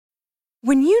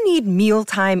When you need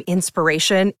mealtime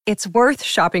inspiration, it's worth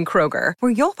shopping Kroger,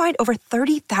 where you'll find over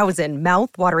 30,000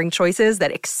 mouth-watering choices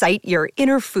that excite your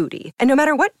inner foodie. And no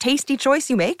matter what tasty choice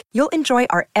you make, you'll enjoy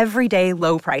our everyday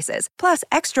low prices, plus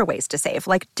extra ways to save,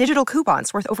 like digital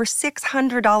coupons worth over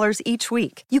 $600 each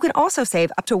week. You can also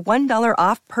save up to $1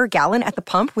 off per gallon at the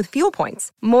pump with fuel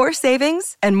points. More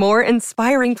savings and more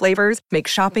inspiring flavors make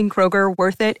shopping Kroger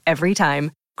worth it every time.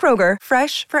 Kroger,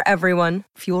 fresh for everyone.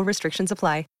 Fuel restrictions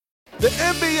apply. The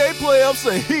NBA playoffs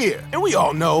are here, and we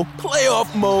all know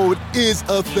playoff mode is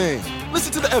a thing.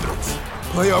 Listen to the evidence.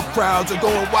 Playoff crowds are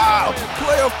going wild.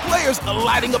 Playoff players are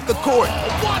lighting up the court.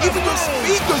 Even your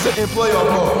speakers are in playoff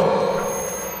mode.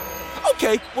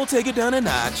 Okay, we'll take it down a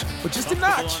notch, but just a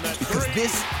notch, because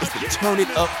this is the Turn It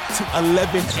Up to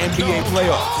 11 NBA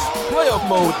playoffs. Playoff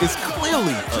mode is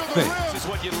clearly a thing.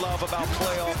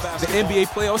 The NBA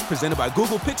playoffs presented by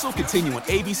Google Pixel continue on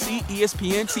ABC,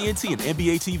 ESPN, TNT, and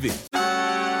NBA TV.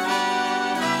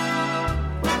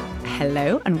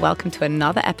 Hello and welcome to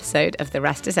another episode of The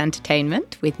Rest is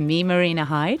Entertainment with me, Marina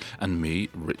Hyde. And me,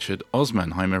 Richard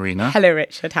Osman. Hi, Marina. Hello,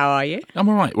 Richard. How are you? I'm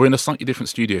all right. We're in a slightly different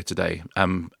studio today,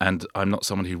 and I'm not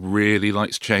someone who really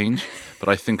likes change, but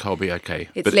I think I'll be okay.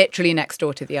 It's literally next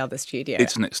door to the other studio.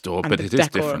 It's next door, but it is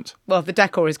different. Well, the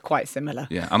decor is quite similar.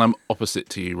 Yeah, and I'm opposite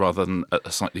to you rather than at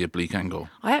a slightly oblique angle.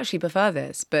 I actually prefer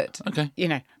this, but, okay. You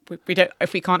know, we don't.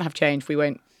 If we can't have change, we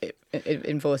won't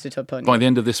enforce it upon you. By the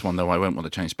end of this one, though, I won't want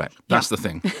to change back. That's the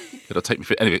thing. It'll take me...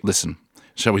 Anyway, listen.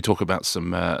 Shall we talk about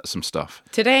some stuff?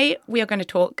 Today, we are going to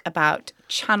talk about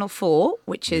Channel 4,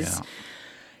 which is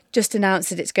just announced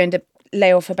that it's going to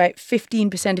lay off about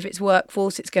 15% of its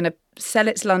workforce. It's going to sell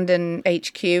its London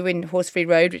HQ in Horsefree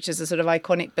Road, which is a sort of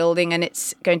iconic building, and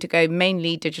it's going to go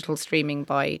mainly digital streaming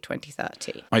by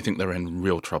 2030. I think they're in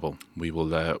real trouble. We will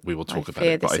talk about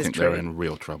it, but I think they're in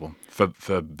real trouble for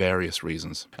various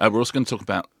reasons. We're also going to talk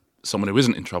about someone who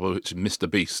isn't in trouble, which is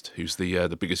Mr. Beast, who's the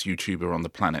biggest YouTuber on the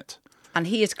planet. And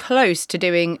he is close to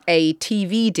doing a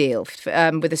TV deal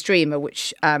with a streamer,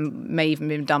 which may even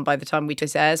be done by the time we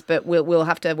just airs, but we'll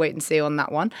have to wait and see on that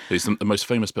one. He's the most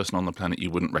famous person on the planet you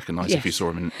wouldn't recognise if you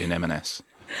saw him in M&S.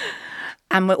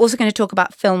 And we're also going to talk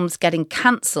about films getting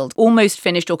cancelled, almost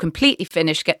finished or completely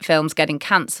finished films getting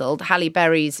cancelled. Halle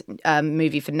Berry's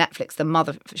movie for Netflix, The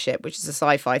Mothership, which is a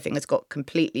sci-fi thing, has got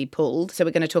completely pulled. So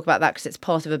we're going to talk about that because it's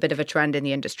part of a bit of a trend in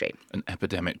the industry. An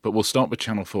epidemic. But we'll start with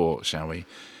Channel 4, shall we?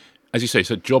 As you say,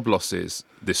 so job losses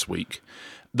this week.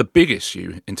 The big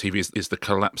issue in TV is the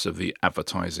collapse of the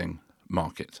advertising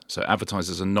market. So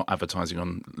advertisers are not advertising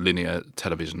on linear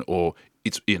television, or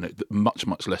it's much,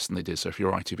 much less than they did. So if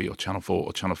you're ITV or Channel 4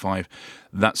 or Channel 5,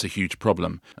 that's a huge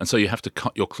problem. And so you have to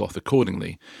cut your cloth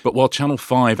accordingly. But while Channel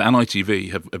 5 and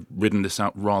ITV have ridden this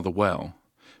out rather well,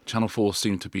 Channel 4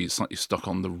 seem to be slightly stuck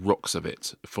on the rocks of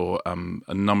it for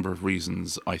a number of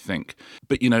reasons, I think.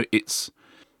 But,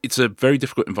 it's a very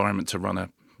difficult environment to run a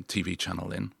TV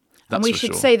channel in. And we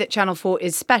should say that Channel 4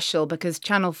 is special because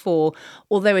Channel 4,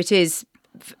 although it is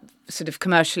sort of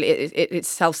commercially, it's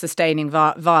self-sustaining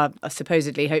via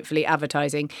supposedly, hopefully,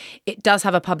 advertising, it does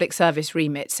have a public service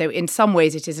remit. So in some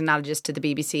ways it is analogous to the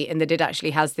BBC in that it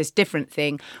actually has this different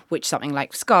thing, which something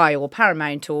like Sky or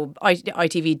Paramount or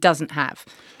ITV doesn't have.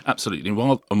 Absolutely. And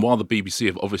while the BBC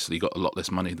have obviously got a lot less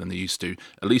money than they used to,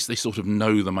 at least they sort of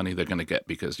know the money they're going to get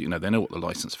because, they know what the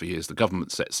licence fee is, the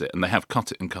government sets it, and they have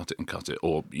cut it and cut it and cut it,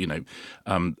 or,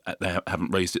 they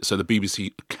haven't raised it. So the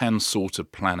BBC can sort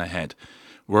of plan ahead.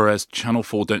 Whereas Channel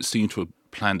 4 don't seem to have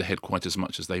planned ahead quite as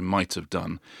much as they might have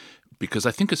done, because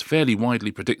I think it's fairly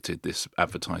widely predicted, this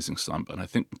advertising slump, and I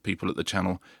think people at the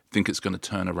channel think it's going to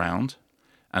turn around,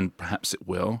 and perhaps it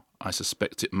will. I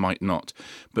suspect it might not.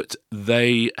 But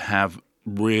they have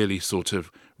really sort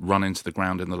of run into the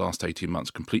ground in the last 18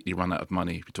 months, completely run out of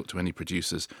money. If you talk to any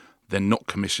producers, they're not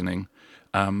commissioning.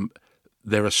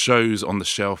 There are shows on the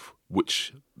shelf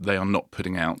which they are not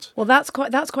putting out. Well, that's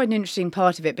quite an interesting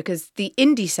part of it because the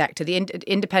indie sector, the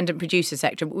independent producer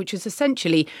sector, which was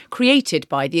essentially created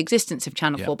by the existence of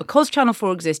Channel 4. Because Channel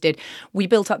 4 existed, we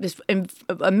built up this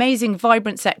amazing,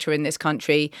 vibrant sector in this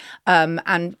country.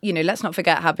 And, let's not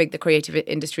forget how big the creative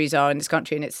industries are in this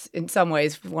country. And it's, in some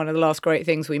ways, one of the last great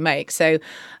things we make. So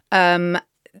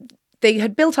they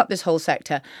had built up this whole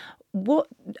sector. What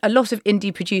a lot of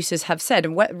indie producers have said,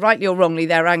 and rightly or wrongly,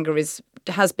 their anger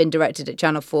has been directed at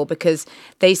Channel 4 because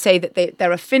they say that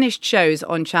there are finished shows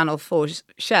on Channel 4's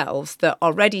shelves that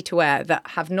are ready to air that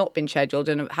have not been scheduled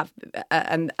and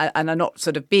are not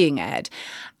sort of being aired.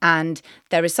 And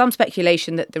there is some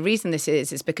speculation that the reason this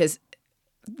is because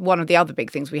one of the other big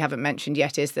things we haven't mentioned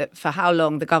yet is that for how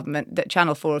long that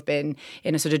Channel 4 have been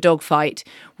in a sort of dogfight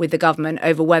with the government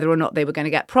over whether or not they were going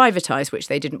to get privatised, which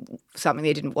something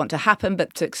they didn't want to happen,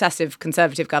 but successive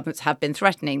Conservative governments have been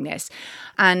threatening this.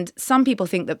 And some people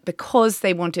think that because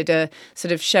they wanted to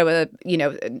sort of show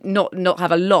not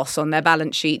have a loss on their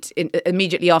balance sheet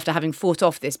immediately after having fought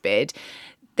off this bid,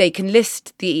 they can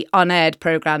list the unaired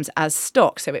programmes as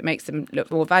stock, so it makes them look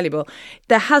more valuable.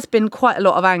 There has been quite a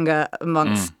lot of anger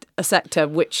amongst a sector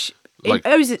which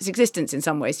owes its existence in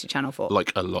some ways to Channel 4.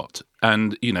 Like a lot.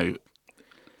 And,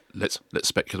 let's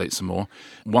speculate some more.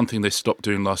 One thing they stopped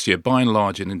doing last year, by and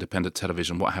large in independent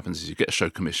television, what happens is you get a show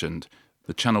commissioned,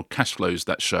 the channel cash flows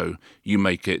that show, you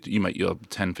make your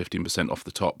 10-15% off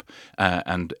the top,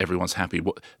 and everyone's happy.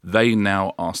 They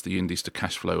now ask the indies to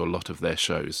cash flow a lot of their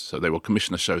shows. So they will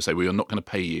commission a show, say, we are not going to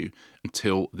pay you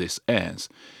until this airs.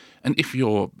 And if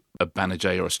you're a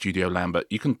Banijay or a Studio Lambert,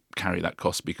 you can carry that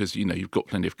cost because, you've got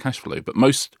plenty of cash flow. But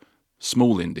most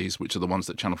small indies, which are the ones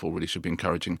that Channel 4 really should be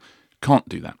encouraging, can't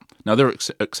do that. Now, there are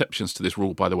exceptions to this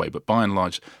rule, by the way, but by and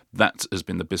large, that has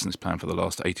been the business plan for the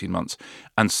last 18 months.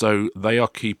 And so they are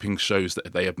keeping shows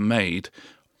that they have made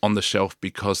on the shelf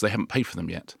because they haven't paid for them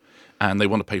yet. And they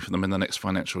want to pay for them in the next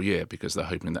financial year because they're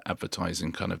hoping that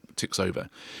advertising kind of ticks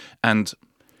over. And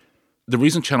the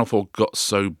reason Channel 4 got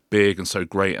so big and so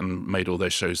great and made all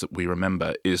those shows that we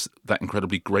remember is that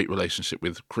incredibly great relationship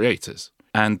with creators.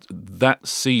 And that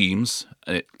seems,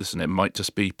 it might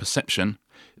just be perception,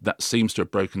 that seems to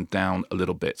have broken down a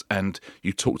little bit. And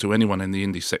you talk to anyone in the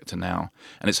indie sector now,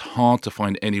 and it's hard to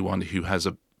find anyone who has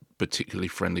a particularly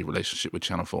friendly relationship with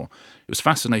Channel 4. It was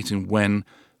fascinating when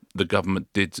the government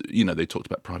did, they talked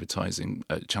about privatising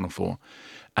Channel 4,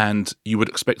 and you would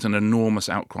expect an enormous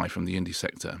outcry from the indie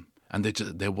sector. And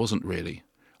there wasn't really.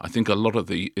 I think a lot of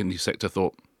the indie sector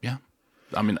thought, yeah,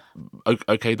 I mean,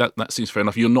 okay, that seems fair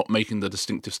enough. You're not making the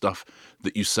distinctive stuff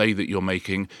that you say that you're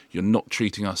making. You're not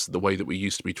treating us the way that we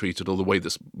used to be treated, or the way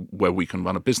where we can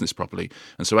run a business properly.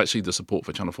 And so actually the support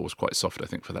for Channel 4 was quite soft, I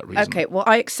think, for that reason. Okay, well,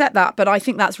 I accept that, but I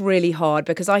think that's really hard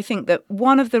because I think that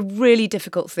one of the really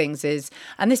difficult things is,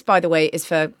 and this, by the way, is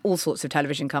for all sorts of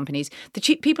television companies,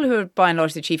 people who are by and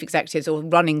large the chief executives or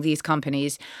running these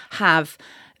companies have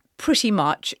pretty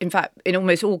much, in fact, in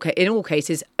all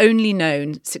cases, only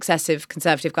known successive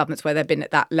Conservative governments where they've been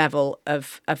at that level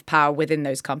of power within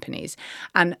those companies.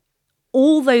 And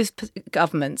all those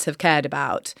governments have cared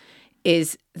about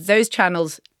is those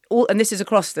channels, and this is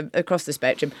across the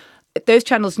spectrum, those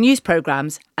channels' news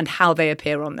programmes and how they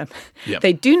appear on them. Yep.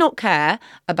 They do not care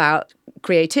about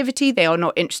creativity. They are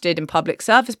not interested in public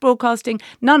service broadcasting.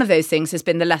 None of those things has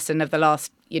been the lesson of the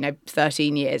last,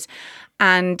 13 years.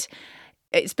 And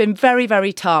it's been very,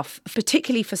 very tough,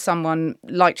 particularly for someone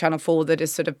like Channel 4 that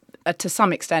is sort of, to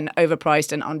some extent,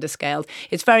 overpriced and underscaled.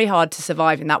 It's very hard to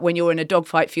survive in that when you're in a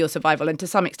dogfight for your survival. And to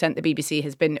some extent, the BBC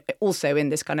has been also in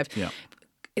this kind of,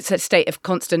 it's a state of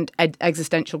constant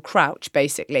existential crouch,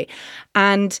 basically.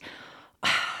 And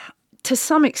to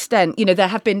some extent, there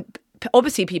have been,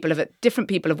 obviously, different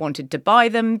people have wanted to buy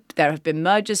them. There have been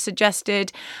mergers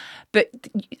suggested. But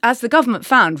as the government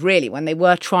found, really, when they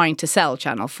were trying to sell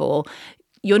Channel 4,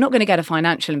 you're not going to get a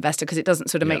financial investor because it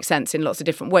doesn't sort of make sense in lots of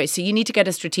different ways. So you need to get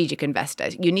a strategic investor.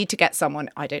 You need to get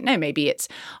someone, I don't know, maybe it's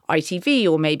ITV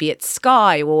or maybe it's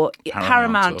Sky or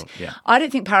Paramount. I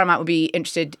don't think Paramount would be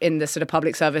interested in the sort of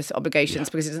public service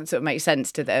obligations because it doesn't sort of make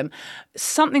sense to them.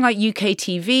 Something like UK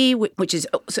TV, which is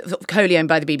sort of wholly owned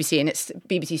by the BBC and it's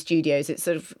BBC Studios. It's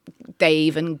sort of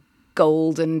Dave and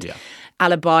Gold and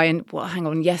Alibi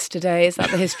and Yesterday, is that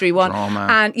the history one? Drama.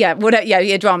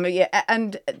 And drama. Yeah,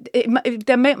 and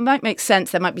there might make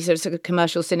sense. There might be sort of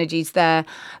commercial synergies there,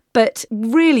 but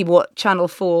really, what Channel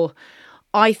 4,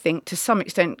 I think, to some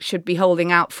extent, should be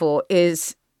holding out for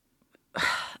is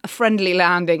a friendly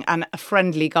landing and a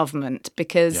friendly government,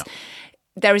 because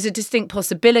there is a distinct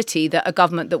possibility that a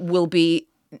government that will be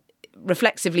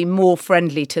reflexively more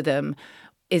friendly to them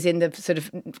is in the sort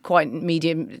of quite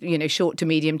medium, short to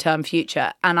medium term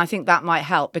future. And I think that might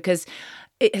help because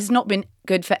it has not been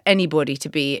good for anybody to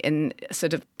be in a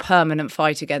sort of permanent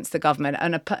fight against the government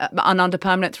and under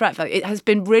permanent threat. It has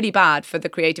been really bad for the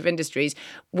creative industries,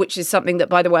 which is something that,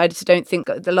 by the way, I just don't think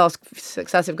the last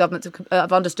successive governments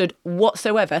have understood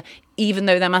whatsoever, even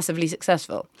though they're massively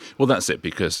successful. Well, that's it,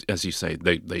 because, as you say,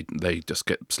 they just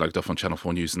get slugged off on Channel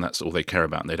 4 News and that's all they care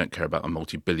about. And they don't care about a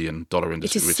multi-billion-dollar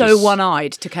industry. It is so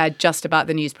one-eyed to care just about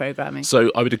the news programming.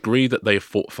 So I would agree that they have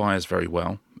fought fires very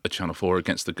well at Channel 4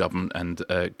 against the government and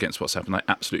against what's happened. I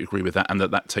absolutely agree with that, and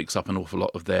that takes up an awful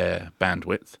lot of their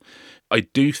bandwidth. I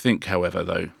do think, however,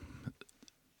 though,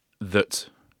 that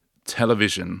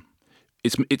television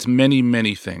it's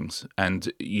many things,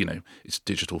 and it's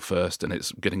digital first, and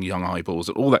it's getting young eyeballs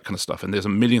and all that kind of stuff. And there's a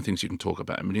million things you can talk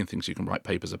about, a million things you can write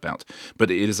papers about.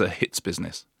 But it is a hits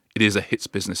business. It is a hits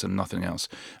business and nothing else.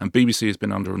 And BBC has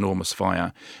been under enormous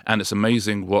fire, and it's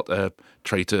amazing what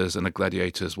Traitors and the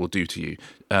Gladiators will do to you.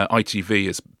 ITV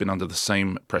has been under the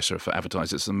same pressure for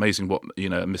advertisers. It's amazing what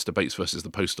Mr. Bates versus the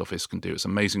Post Office can do. It's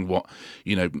amazing what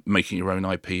making your own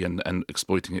IP and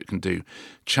exploiting it can do.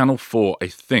 Channel 4, I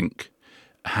think,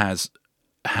 has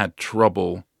had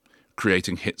trouble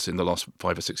creating hits in the last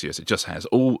 5 or 6 years. It just has.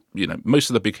 Most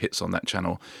of the big hits on that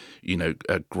channel,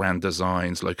 Grand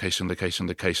Designs, Location,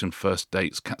 First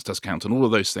Dates, Cats Does Count, and all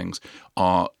of those things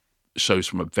are shows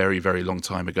from a very, very long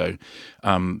time ago.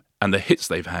 And the hits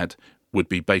they've had would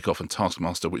be Bake Off and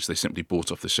Taskmaster, which they simply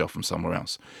bought off the shelf from somewhere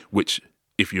else, which,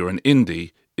 if you're an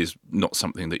indie, is not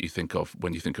something that you think of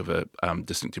when you think of a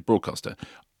distinctive broadcaster.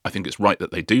 I think it's right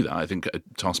that they do that. I think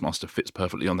Taskmaster fits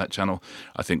perfectly on that channel.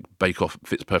 I think Bake Off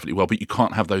fits perfectly well, but you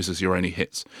can't have those as your only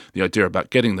hits. The idea about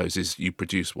getting those is you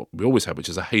produce what we always have, which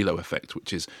is a halo effect,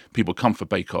 which is people come for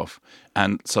Bake Off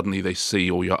and suddenly they see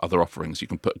all your other offerings. You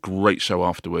can put a great show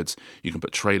afterwards. You can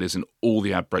put trailers in all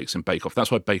the ad breaks in Bake Off.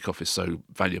 That's why Bake Off is so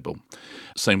valuable.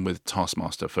 Same with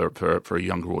Taskmaster for a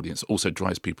younger audience. Also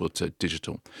drives people to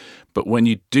digital. But when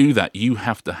you do that, you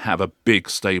have to have a big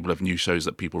stable of new shows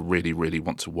that people really, really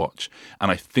want to watch.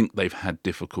 And I think they've had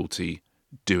difficulty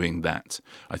doing that.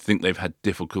 I think they've had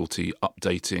difficulty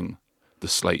updating the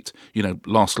slate.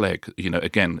 Last Leg,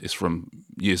 again, is from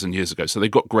years and years ago. So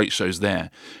they've got great shows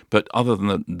there. But other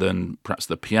than perhaps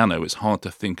The Piano, it's hard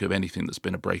to think of anything that's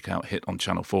been a breakout hit on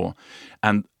Channel 4.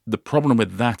 And the problem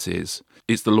with that is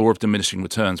it's the law of diminishing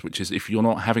returns, which is if you're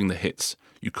not having the hits,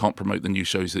 you can't promote the new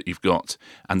shows that you've got.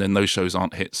 And then those shows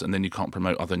aren't hits, and then you can't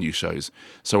promote other new shows.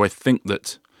 So I think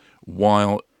that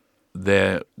while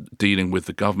they're dealing with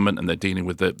the government and they're dealing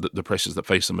with the pressures that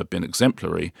face them have been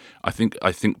exemplary, I think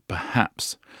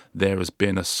perhaps there has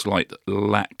been a slight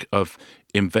lack of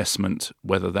investment,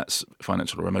 whether that's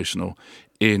financial or emotional,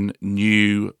 in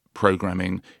new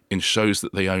programming, in shows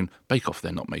that they own. Bake Off,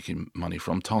 they're not making money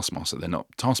from. Taskmaster, they're not.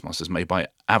 Taskmaster's made by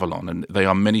Avalon, and they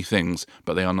are many things,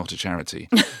 but they are not a charity,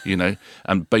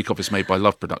 And Bake Off is made by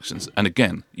Love Productions, and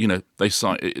again, they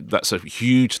signed. That's a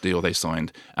huge deal they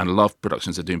signed, and Love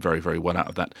Productions are doing very, very well out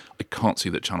of that. I can't see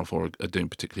that Channel 4 are doing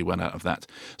particularly well out of that.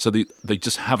 So they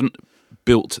just haven't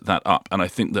built that up, and I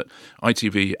think that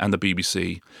ITV and the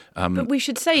BBC. But we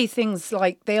should say things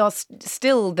like they are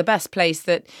still the best place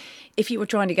that if you were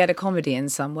trying to get a comedy in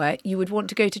somewhere, you would want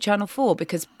to go to Channel 4,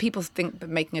 because people think that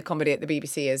making a comedy at the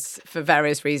BBC is, for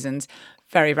various reasons,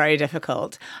 very, very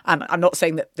difficult. And I'm not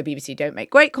saying that the BBC don't make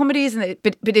great comedies,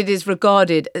 but it is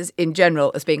regarded as, in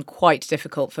general, as being quite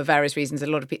difficult for various reasons. A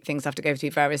lot of things have to go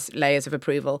through various layers of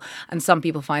approval, and some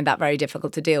people find that very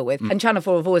difficult to deal with. And Channel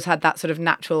 4 have always had that sort of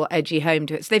natural, edgy home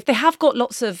to it. So they have got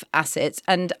lots of assets,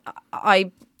 and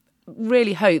I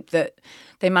really hope that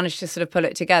they manage to sort of pull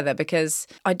it together, because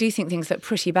I do think things look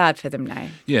pretty bad for them now.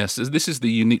 Yes, this is the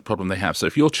unique problem they have. So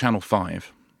if you're Channel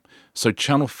 5,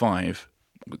 Channel 5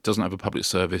 doesn't have a public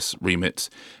service remit.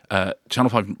 Channel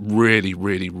 5 really,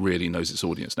 really, really knows its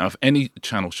audience. Now, if any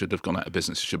channel should have gone out of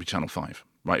business, it should be Channel 5,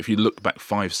 right? If you look back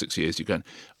 5-6 years, you're going,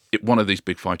 one of these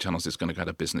big 5 channels is going to go out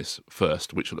of business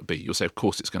first. Which will it be? You'll say, of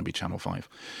course, it's going to be Channel 5.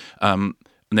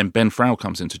 And then Ben Frau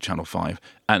comes into Channel 5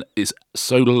 and is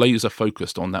so laser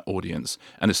focused on that audience,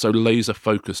 and is so laser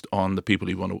focused on the people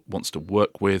he wants to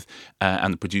work with,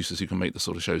 and the producers who can make the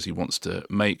sort of shows he wants to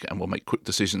make and will make quick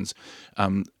decisions.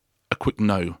 A quick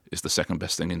no is the second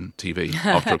best thing in TV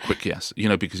after a quick yes,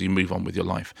 because you move on with your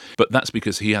life. But that's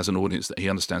because he has an audience that he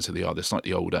understands who they are. They're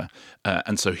slightly older,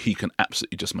 and so he can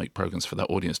absolutely just make programs for that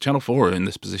audience. Channel 4 are in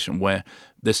this position where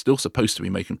they're still supposed to be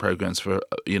making programs for,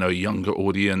 a younger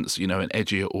audience, an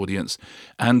edgier audience.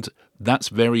 And that's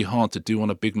very hard to do on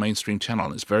a big mainstream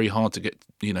channel. It's very hard to get,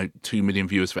 2 million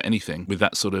viewers for anything with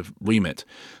that sort of remit.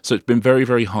 So it's been very,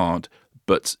 very hard,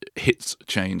 but hits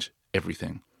change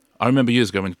everything. I remember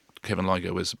years ago when Kevin Ligo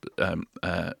was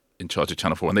in charge of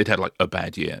Channel 4, and they'd had like a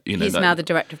bad year. He's now the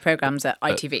director of programmes at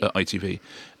ITV. At ITV,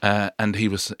 and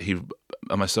he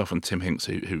myself and Tim Hinks,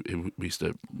 who used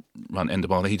to run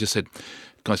Endemol, he just said,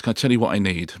 "Guys, can I tell you what I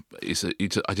need?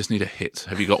 I just need a hit.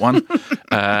 Have you got one?"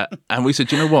 And we said,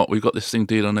 "Do you know what? We've got this thing,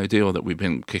 Deal or No Deal, that we've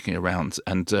been kicking around,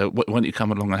 and why don't you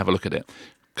come along and have a look at it?"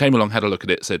 Came along, had a look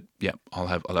at it, said, "Yeah, I'll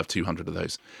have 200 of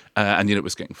those," and it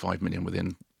was getting 5 million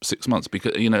within 6 months,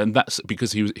 because and that's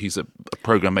because he's a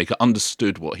program maker,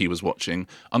 understood what he was watching,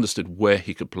 understood where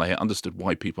he could play it, understood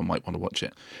why people might want to watch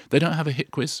it. They don't have a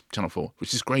hit quiz, Channel 4,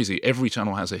 which is crazy. Every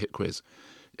channel has a hit quiz.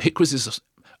 Hit quiz is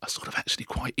are sort of actually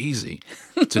quite easy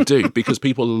to do because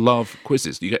people love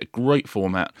quizzes. You get a great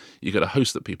format, you get a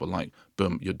host that people like,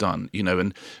 boom, you're done.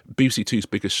 And BBC Two's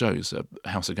biggest shows,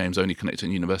 House of Games, Only Connected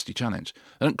and University Challenge,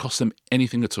 they don't cost them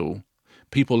anything at all.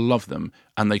 People love them,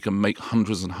 and they can make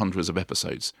hundreds and hundreds of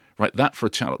episodes, right? That for a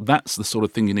channel, that's the sort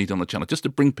of thing you need on the channel, just to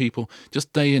bring people,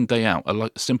 just day in, day out,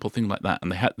 a simple thing like that. And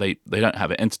they don't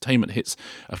have it. Entertainment hits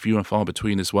are few and far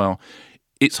between as well.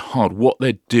 It's hard. What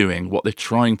they're doing, what they're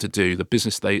trying to do, the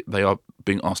business they are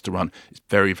being asked to run is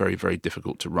very, very, very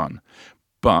difficult to run.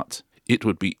 But it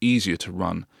would be easier to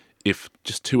run if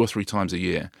just 2 or 3 times a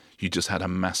year you just had a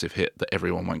massive hit that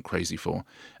everyone went crazy for.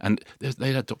 And they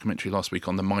had a documentary last week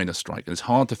on the miners' strike, and it's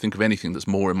hard to think of anything that's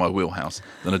more in my wheelhouse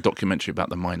than a documentary about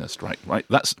the miners' strike, right?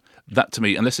 That to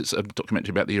me, unless it's a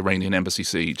documentary about the Iranian embassy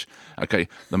siege, okay,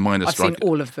 the miners' strike. I've seen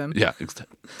all of them. Yeah,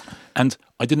 and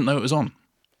I didn't know it was on.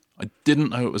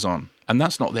 And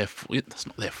that's not their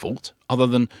fault. Other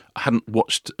than I hadn't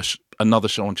watched another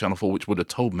show on Channel 4 which would have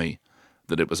told me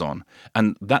that it was on.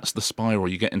 And that's the spiral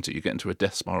you get into. You get into a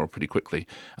death spiral pretty quickly.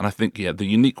 And I think, the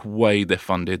unique way they're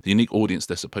funded, the unique audience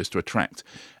they're supposed to attract,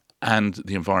 and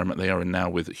the environment they are in now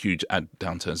with huge ad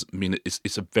downturns, I mean,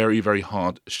 it's a very, very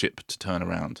hard ship to turn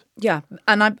around. Yeah,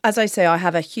 and as I say, I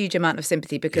have a huge amount of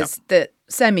sympathy because the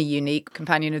semi-unique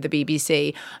companion of the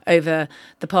BBC over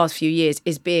the past few years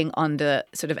is being under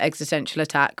sort of existential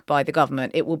attack by the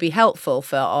government. It will be helpful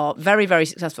for our very, very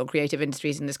successful creative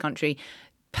industries in this country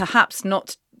perhaps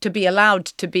not to be allowed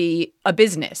to be a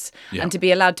business and to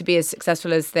be allowed to be as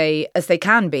successful as they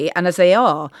can be and as they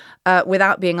are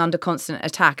without being under constant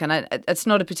attack. And it's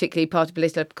not a particularly party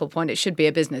political point. It should be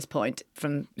a business point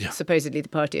from supposedly the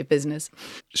party of business.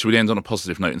 Should we end on a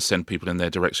positive note and send people in their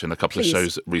direction? A couple of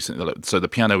shows recently. So The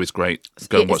Piano is great.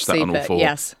 Go and watch that on All 4.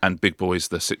 Yes. And Big Boys,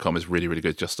 the sitcom, is really, really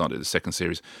good. Just started the second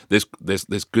series. There's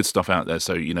good stuff out there.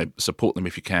 So, support them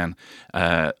if you can.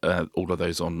 All of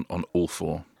those on All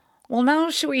 4. Well, now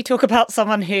shall we talk about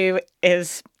someone who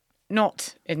is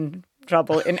not in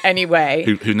trouble in any way?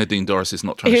 Who Nadine Dorries is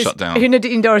not trying to shut down. Who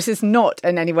Nadine Dorries is not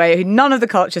in any way, who none of the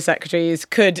culture secretaries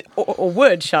could or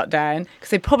would shut down, because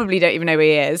they probably don't even know who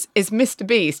he is Mr.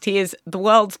 Beast. He is the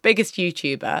world's biggest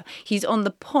YouTuber. He's on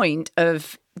the point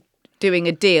of doing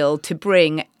a deal to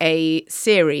bring a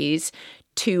series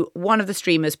to one of the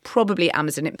streamers, probably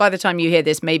Amazon. By the time you hear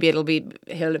this, maybe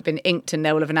he'll have been inked and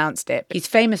they will have announced it. He's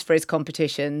famous for his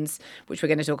competitions, which we're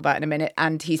going to talk about in a minute,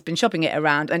 and he's been shopping it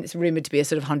around, and it's rumoured to be a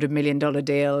sort of $100 million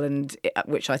deal, and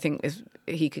which I think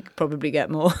he could probably get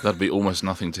more. That'd be almost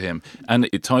nothing to him. And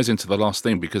it ties into the last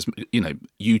thing because,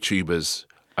 YouTubers,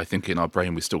 I think in our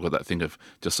brain we've still got that thing of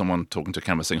just someone talking to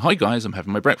camera saying, "Hi guys, I'm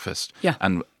having my breakfast." Yeah.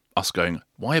 And us going,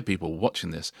 why are people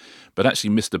watching this? But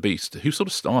actually Mr. Beast, who sort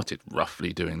of started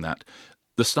roughly doing that,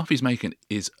 the stuff he's making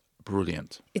is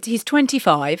brilliant. He's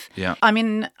 25. Yeah. I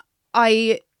mean,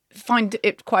 I find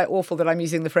it quite awful that I'm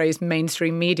using the phrase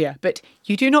mainstream media, but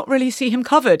you do not really see him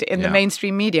covered in the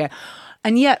mainstream media.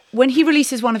 And yet, when he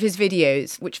releases one of his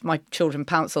videos, which my children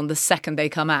pounce on the second they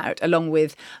come out, along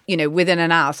with, within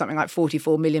an hour, something like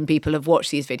 44 million people have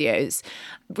watched these videos,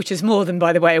 which is more than,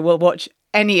 by the way, will watch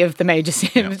any of the major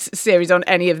series on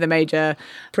any of the major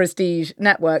prestige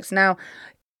networks. Now,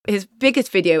 his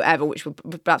biggest video ever, which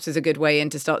perhaps is a good way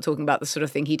in to start talking about the sort of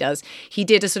thing he does, he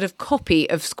did a sort of copy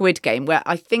of Squid Game where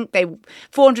I think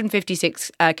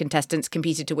 456 contestants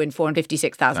competed to win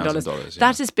 $456,000.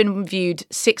 That has been viewed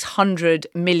 600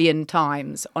 million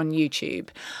times on YouTube.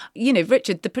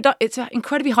 Richard, it's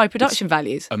incredibly high production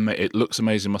values. It looks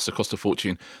amazing, must have cost a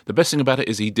fortune. The best thing about it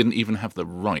is he didn't even have the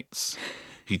rights.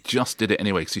 He just did it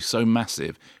anyway because he's so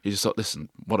massive. He just thought, listen,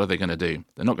 what are they going to do?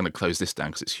 They're not going to close this down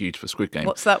because it's huge for Squid Game.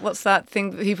 What's that thing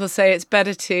that people say? It's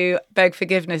better to beg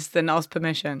forgiveness than ask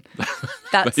permission.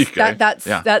 That's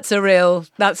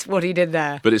what he did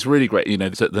there. But it's really great. The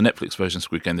Netflix version of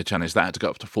Squid Game, the challenge, that had to go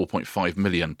up to 4.5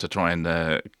 million to try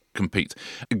and compete.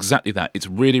 Exactly that. It's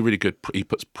really, really good. He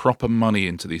puts proper money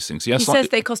into these things. He says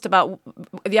they cost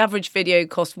the average video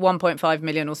costs 1.5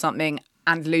 million or something,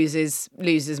 and loses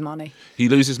money. He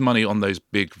loses money on those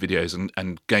big videos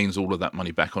and gains all of that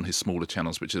money back on his smaller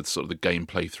channels, which are sort of the game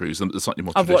playthroughs and the slightly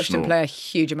more traditional. I've watched him play a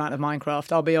huge amount of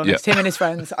Minecraft, I'll be honest. Yeah. Him and his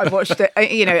friends. I've watched it.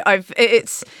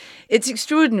 It's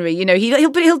extraordinary.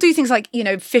 He'll do things like,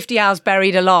 50 hours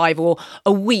buried alive, or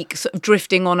a week sort of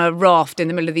drifting on a raft in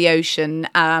the middle of the ocean,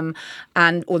 or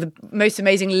the most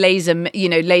amazing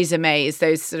laser maze,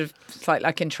 those sort of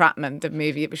like Entrapment, the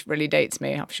movie, which really dates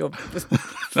me. I'm sure it was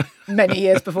many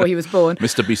years before he was born.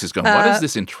 Mr. Beast is going, what is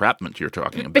this entrapment you're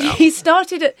talking about? But he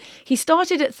started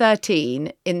at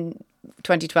 13 in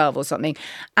 2012 or something.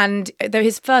 And though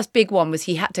his first big one was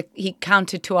he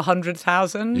counted to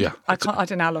 100,000. Yeah. I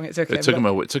don't know how long it took him.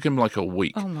 It took him like a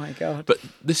week. Oh my God. But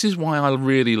this is why I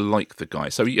really like the guy.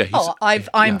 So yeah,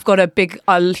 I've got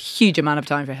a huge amount of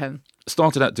time for him.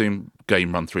 Started out doing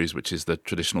game run-throughs, which is the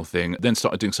traditional thing, then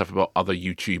started doing stuff about other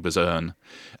YouTubers earn.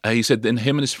 He said then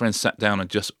him and his friends sat down and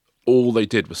just all they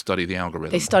did was study the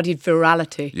algorithm. They studied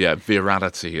virality. Yeah,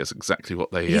 virality is exactly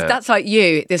what they... That's like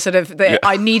you, this sort of,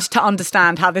 I need to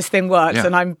understand how this thing works,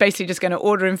 and I'm basically just going to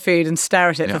order in food and stare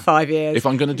at it for 5 years. If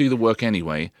I'm going to do the work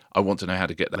anyway, I want to know how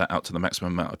to get that out to the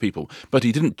maximum amount of people. But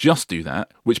he didn't just do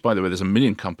that, which, by the way, there's a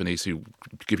million companies who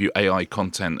give you AI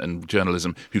content and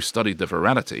journalism who studied the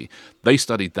virality. They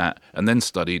studied that and then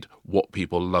studied what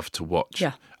people love to watch.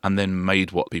 Yeah. And then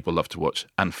made what people love to watch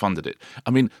and funded it.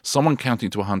 I mean, someone counting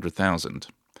to 100,000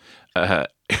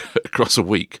 across a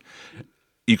week,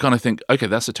 you kind of think, okay,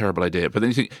 that's a terrible idea. But then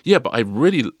you think, yeah, but I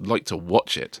really like to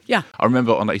watch it. Yeah. I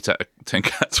remember on 8 out of 10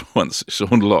 Cats once,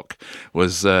 Sean Locke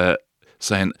was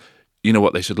saying, you know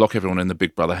what, they should lock everyone in the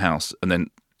Big Brother house and then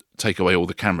take away all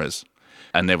the cameras.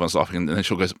 And everyone's laughing, and then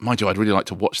Sean goes, mind you, I'd really like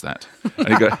to watch that. And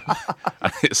he goes,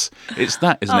 and it's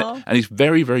that, isn't it? And he's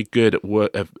very, very good at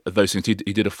work at those things. He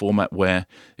did a format where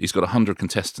he's got 100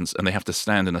 contestants, and they have to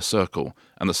stand in a circle,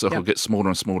 and the circle gets smaller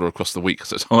and smaller across the week,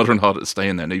 so it's harder and harder to stay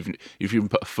in there. And even if you even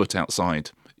put a foot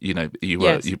outside, you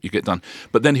get done.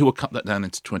 But then he will cut that down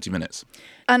into 20 minutes.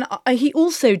 And he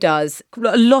also does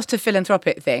a lot of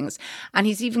philanthropic things. And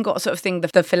he's even got a sort of thing,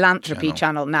 the philanthropy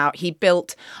channel now. He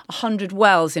built 100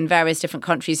 wells in various different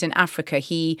countries in Africa.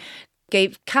 He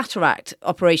gave cataract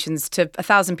operations to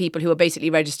 1,000 people who are basically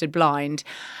registered blind.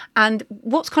 And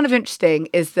what's kind of interesting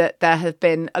is that there have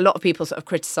been a lot of people sort of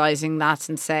criticising that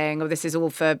and saying, oh, this is all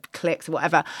for clicks or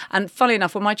whatever. And funnily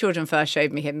enough, when my children first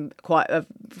showed me him quite a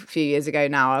few years ago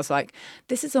now, I was like,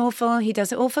 this is awful. He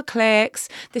does it all for clicks.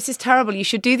 This is terrible. You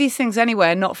should do these things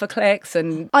anyway, not for clicks.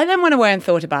 And I then went away and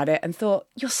thought about it and thought,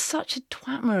 you're such a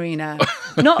twat, Marina.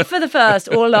 Not for the first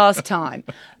or last time.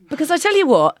 Because I tell you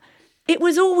what, it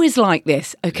was always like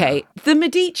this, okay? Yeah. The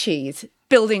Medicis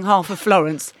building half of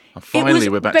Florence. And finally,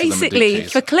 we're back to the Medicis. Basically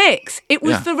for clicks. It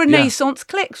was the Renaissance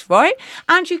clicks, right?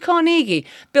 Andrew Carnegie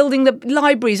building the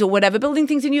libraries or whatever, building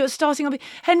things in Europe, starting up.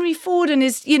 Henry Ford and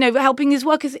his, helping his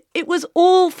workers. It was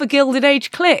all for Gilded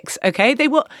Age clicks, okay?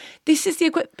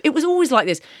 It was always like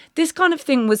this. This kind of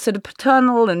thing was sort of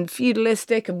paternal and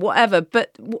feudalistic and whatever,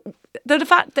 but the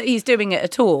fact that he's doing it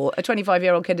at all, a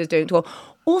 25-year-old kid is doing it at all.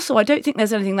 Also, I don't think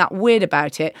there's anything that weird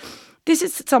about it. This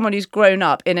is someone who's grown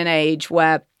up in an age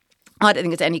where I don't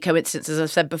think it's any coincidence, as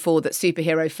I've said before, that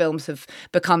superhero films have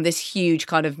become this huge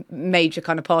kind of major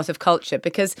kind of part of culture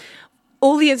because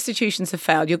all the institutions have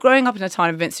failed. You're growing up in a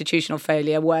time of institutional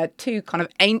failure where two kind of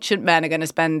ancient men are going to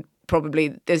spend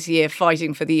probably this year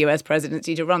fighting for the US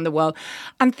presidency to run the world,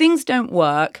 and things don't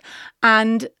work.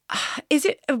 And is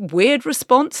it a weird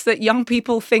response that young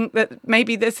people think that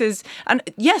maybe this is... And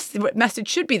yes, the message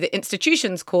should be that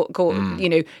institutions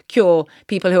cure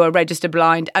people who are registered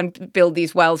blind and build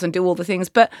these wells and do all the things.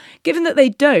 But given that they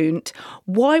don't,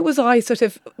 why was I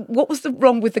what was the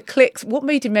wrong with the clicks? What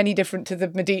made him any different to the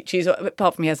Medicis?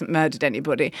 Apart from he hasn't murdered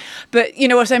anybody. But you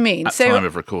know what I mean? At time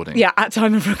of recording. Yeah, at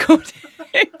time of recording.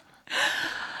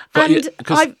 And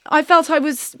I felt I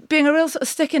was being a real sort of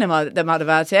stick in the mud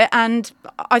about it, and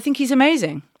I think he's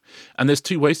amazing. And there's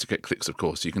two ways to get clicks, of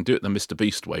course. You can do it the Mr.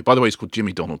 Beast way. By the way, he's called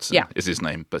Jimmy Donaldson, is his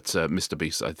name, but Mr.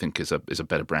 Beast, I think, is a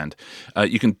better brand.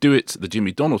 You can do it the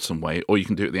Jimmy Donaldson way, or you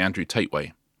can do it the Andrew Tate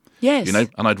way. Yes.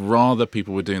 And I'd rather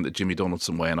people were doing it the Jimmy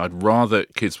Donaldson way, and I'd rather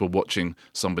kids were watching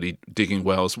somebody digging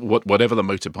wells, whatever the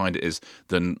motive behind it is,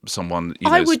 than someone,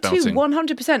 I would spouting. too,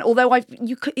 100%. Although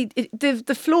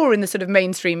the flaw in the sort of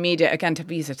mainstream media, again,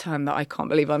 to use a term that I can't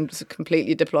believe I'm just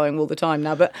completely deploying all the time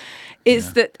now, but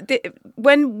is that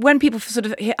when people sort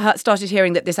of started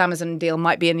hearing that this Amazon deal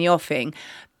might be in the offing,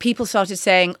 people started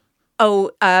saying,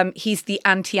 he's the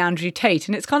anti-Andrew Tate.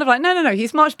 And it's kind of like, no,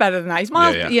 he's much better than that. He's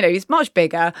much, he's much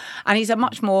bigger and he's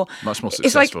much more successful.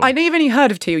 It's like, I know you've only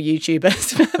heard of two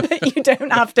YouTubers, but you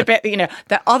don't have to bet,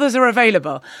 that others are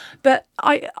available. But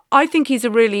I think he's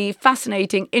a really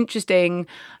fascinating, interesting,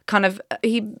 kind of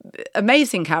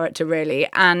amazing character, really.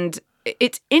 And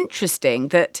it's interesting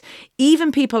that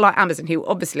even people like Amazon, who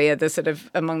obviously are the sort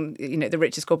of among the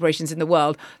richest corporations in the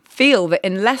world, feel that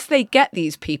unless they get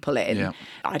these people in,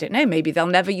 I don't know, maybe they'll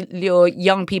never lure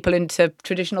young people into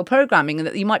traditional programming, and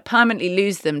that you might permanently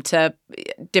lose them to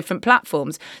different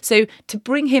platforms. So to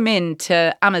bring him in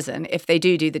to Amazon, if they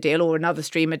do the deal or another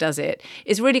streamer does it,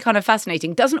 is really kind of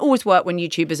fascinating. Doesn't always work when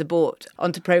YouTubers are bought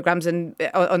onto programs and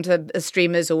onto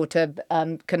streamers or to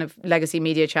kind of legacy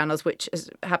media channels, which has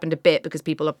happened a bit. bit because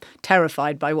people are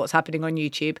terrified by what's happening on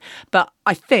YouTube. But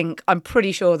I'm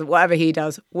pretty sure that whatever he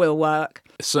does will work.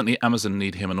 Certainly Amazon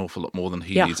need him an awful lot more than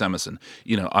he needs Amazon.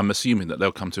 You know, I'm assuming that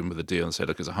they'll come to him with a deal and say,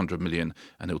 look, it's 100 million,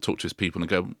 and he'll talk to his people and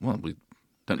go, well, we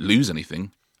don't lose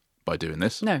anything by doing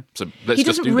this. No. So let's he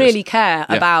just doesn't do really this. care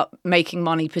about making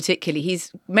money particularly. He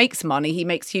makes money, he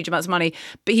makes huge amounts of money,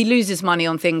 but he loses money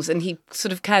on things, and he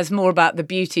sort of cares more about the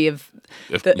beauty of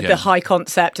the high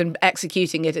concept and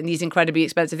executing it and these incredibly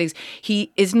expensive things.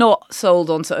 He is not sold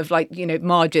on sort of like, you know,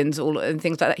 margins and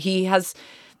things like that. He has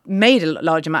made a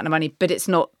large amount of money, but it's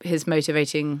not his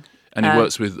motivating. And he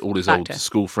works with all his factor. old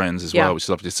school friends as well, which is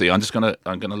lovely to see.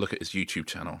 I'm gonna look at his YouTube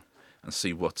channel and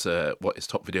see what his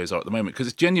top videos are at the moment, because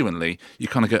it's genuinely, you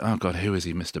kind of go, oh God, who is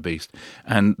he, Mr. Beast?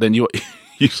 And then you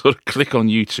sort of click on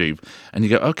YouTube and you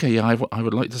go, okay, yeah, I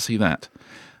would like to see that.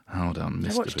 Hold on,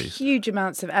 Mr. I watched Beast. huge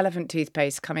amounts of elephant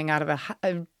toothpaste coming out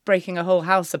of breaking a whole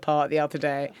house apart the other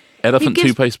day. Elephant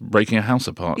toothpaste breaking a house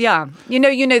apart. Yeah, you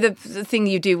know the thing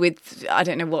you do with, I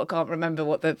don't know what, I can't remember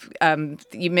what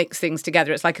you mix things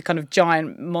together. It's like a kind of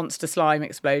giant monster slime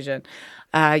explosion.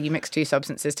 You mix two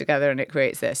substances together and it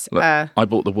creates this. Look, I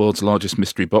bought the world's largest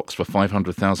mystery box for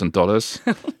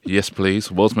 $500,000. Yes,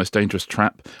 please. World's most dangerous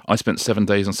trap. I spent 7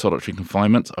 days in solitary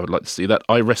confinement. I would like to see that.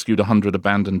 I rescued 100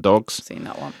 abandoned dogs. Seen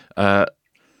that one.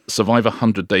 Survive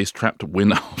 100 days trapped, win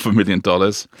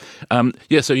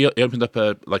 $500,000. So he opened up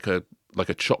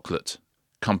a chocolate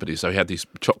company. So he had these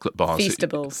chocolate bars.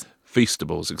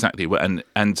 Feastables, exactly.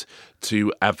 And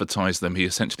to advertise them, he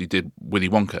essentially did Willy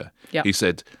Wonka. Yep. He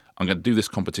said, I'm going to do this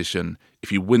competition.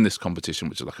 If you win this competition,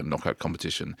 which is like a knockout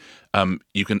competition,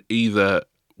 you can either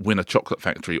win a chocolate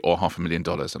factory or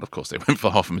 $500,000. And of course, they went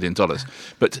for $500,000.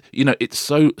 But, you know, it's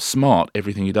so smart,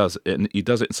 everything he does. And he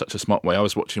does it in such a smart way. I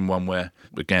was watching one where,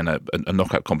 again, a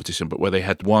knockout competition, but where they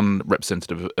had one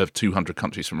representative of 200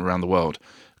 countries from around the world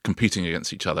competing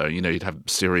against each other. You know, you'd have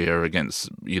Syria against,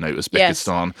 you know,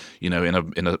 Uzbekistan, you know, in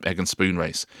a egg and spoon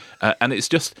race. And it's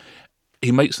just,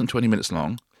 he makes them 20 minutes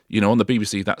long. You know, on the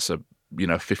BBC, that's a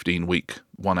 15-week,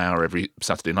 1 hour every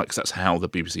Saturday night, because that's how the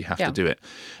BBC have to do it.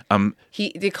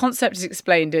 The concept is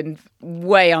explained in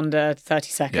way under 30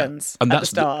 seconds and at the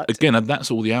start. And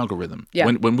that's all the algorithm. Yeah.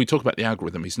 When we talk about the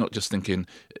algorithm, he's not just thinking,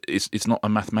 it's not a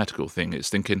mathematical thing. It's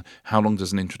thinking, how long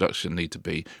does an introduction need to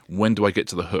be? When do I get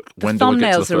to the hook? When do I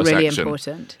get to the first thumbnails are really action?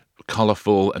 Important.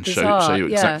 Colourful and show you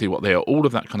exactly what they are. All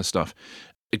of that kind of stuff.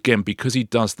 Again, because he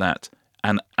does that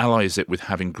and allies it with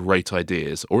having great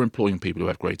ideas or employing people who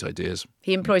have great ideas.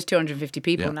 He employs 250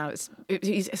 people now.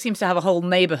 He seems to have a whole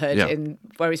neighbourhood in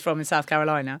where he's from in South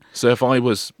Carolina. So if I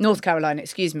was... North Carolina,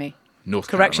 excuse me. Carolina.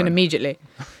 Correction immediately.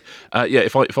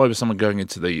 If I was someone going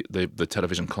into the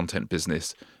television content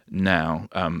business now,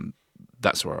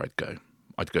 that's where I'd go.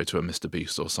 I'd go to a Mr.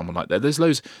 Beast or someone like that. There's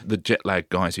loads, the jet lag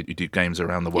guys who do games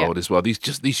around the world as well.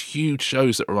 These huge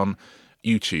shows that are on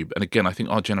YouTube. And again, I think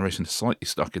our generation is slightly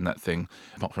stuck in that thing,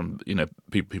 apart from, you know,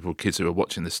 people, kids who are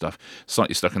watching this stuff,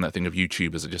 slightly stuck in that thing of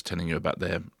YouTubers are just telling you about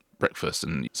their breakfast.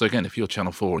 And so again, if you're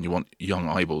Channel 4 and you want young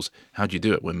eyeballs, how do you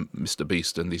do it when Mr.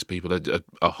 Beast and these people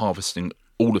are harvesting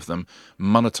all of them,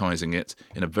 monetizing it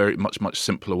in a very much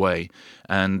simpler way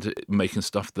and making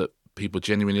stuff that people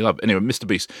genuinely love? Anyway, Mr.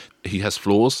 Beast, he has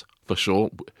flaws for sure.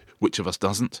 Which of us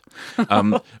doesn't?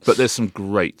 But there's some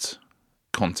great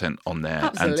content on there.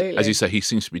 Absolutely. And as you say, he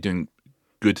seems to be doing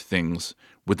good things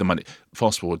with the money.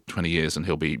 Fast forward 20 years and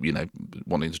he'll be, you know,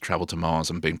 wanting to travel to Mars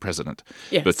and being president.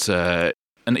 Yes. But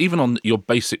and even on your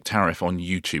basic tariff on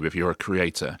YouTube, if you're a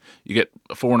creator, you get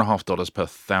 $4.50 per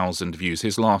 1,000 views.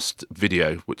 His last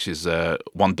video, which is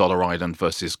 $1 Island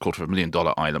versus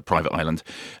 $250,000 island, private island,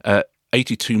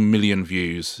 82 million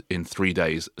views in 3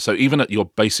 days. So even at your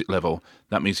basic level,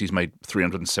 that means he's made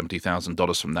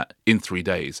 $370,000 from that in 3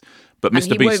 days. But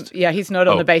Mr. Beast... he's not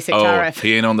on the basic tariff.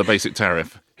 He ain't on the basic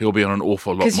tariff. He'll be on an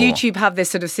awful lot more. Because YouTube have this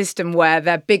sort of system where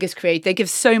their biggest they give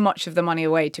so much of the money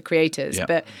away to creators,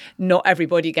 but not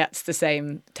everybody gets the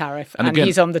same tariff. And again,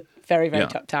 he's on the very, very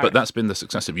top tariff. But that's been the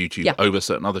success of YouTube over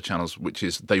certain other channels, which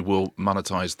is they will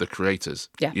monetize the creators.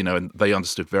 Yeah. You know, and they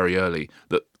understood very early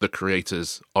that the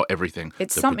creators are everything.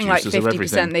 It's the something like producers are 50%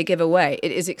 everything. they give away.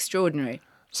 It is extraordinary.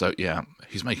 So,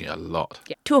 he's making a lot.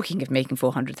 Yeah. Talking of making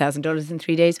 $400,000 in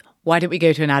 3 days, why don't we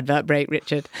go to an advert break,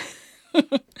 Richard?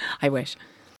 I wish.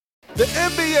 The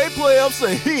NBA playoffs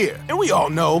are here, and we all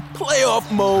know playoff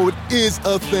mode is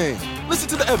a thing. Listen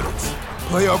to the evidence.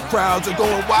 Playoff crowds are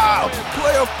going wild.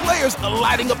 Playoff players are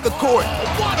lighting up the court.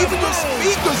 Even your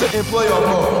speakers are in playoff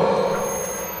mode.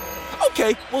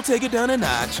 Okay, we'll take it down a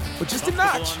notch, but just a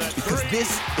notch, because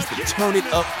this is the Turn It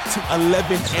Up to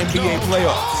 11 NBA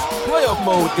playoffs. Playoff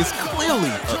mode is clearly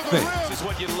a thing.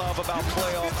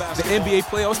 The NBA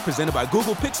playoffs presented by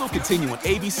Google Pixel continue on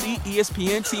ABC,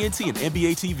 ESPN, TNT, and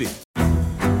NBA TV.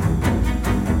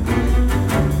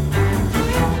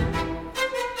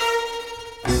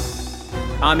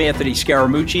 I'm Anthony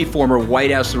Scaramucci, former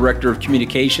White House Director of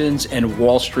Communications and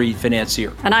Wall Street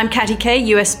financier. And I'm Katty Kay,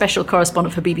 US Special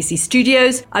Correspondent for BBC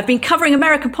Studios. I've been covering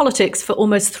American politics for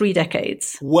almost 3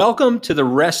 decades. Welcome to The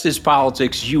Rest is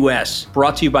Politics US,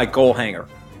 brought to you by Goalhanger.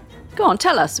 Go on,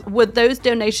 tell us, were those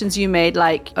donations you made,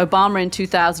 like Obama in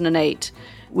 2008,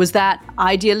 was that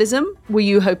idealism? Were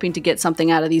you hoping to get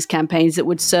something out of these campaigns that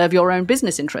would serve your own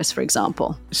business interests, for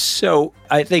example? So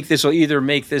I think this will either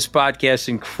make this podcast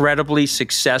incredibly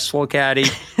successful, Katty,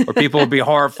 or people will be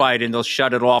horrified and they'll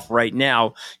shut it off right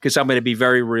now because I'm going to be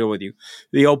very real with you.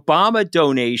 The Obama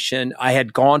donation, I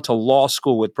had gone to law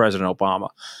school with President Obama.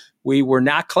 We were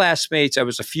not classmates. I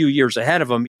was a few years ahead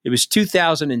of him. It was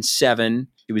 2007.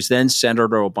 He was then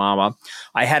Senator Obama.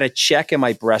 I had a check in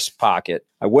my breast pocket.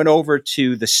 I went over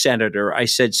to the senator. I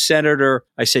said, Senator,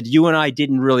 you and I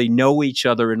didn't really know each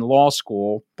other in law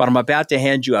school, but I'm about to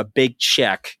hand you a big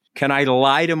check. Can I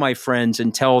lie to my friends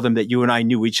and tell them that you and I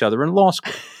knew each other in law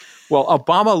school? Well,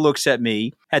 Obama looks at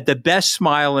me, had the best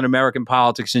smile in American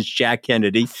politics since Jack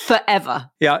Kennedy. Forever.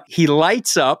 Yeah, he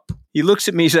lights up. He looks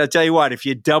at me and says, I'll tell you what, if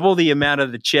you double the amount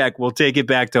of the check, we'll take it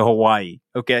back to Hawaii.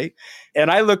 Okay. And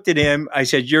I looked at him. I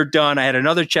said, you're done. I had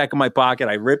another check in my pocket.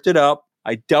 I ripped it up.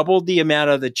 I doubled the amount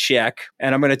of the check.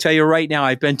 And I'm going to tell you right now,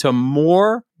 I've been to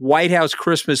more White House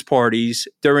Christmas parties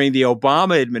during the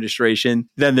Obama administration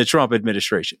than the Trump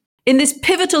administration. In this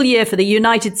pivotal year for the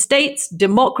United States,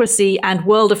 democracy, and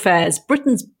world affairs,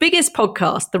 Britain's biggest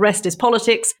podcast, The Rest is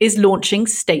Politics, is launching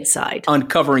stateside.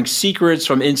 Uncovering secrets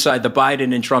from inside the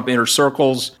Biden and Trump inner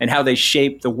circles and how they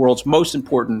shape the world's most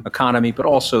important economy, but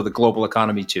also the global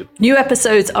economy too. New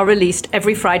episodes are released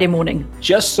every Friday morning.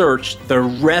 Just search The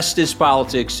Rest is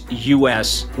Politics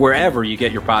US wherever you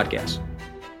get your podcasts.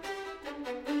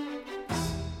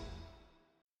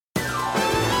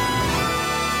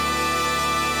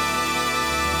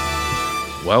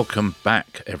 Welcome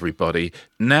back, everybody.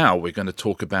 Now we're going to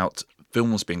talk about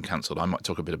films being cancelled. I might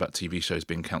talk a bit about TV shows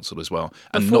being cancelled as well.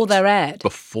 Before they're aired.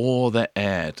 Before they're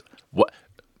aired. What,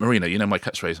 Marina, you know my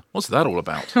catchphrase. What's that all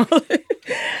about?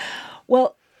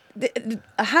 Well,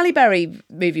 a Halle Berry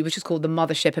movie, which is called The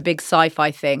Mothership, a big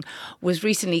sci-fi thing, was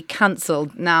recently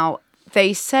cancelled. Now,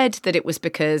 they said that it was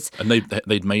because... And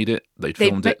they'd made it, they'd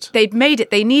filmed it. They'd made it.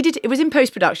 It was in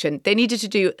post-production. They needed to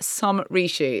do some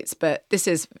reshoots, but this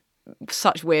is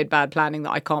such weird bad planning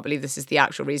that I can't believe this is the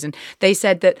actual reason. They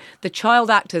said that the child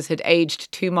actors had aged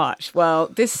too much. Well,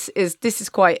 this is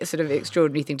quite a sort of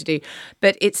extraordinary thing to do,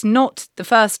 but it's not the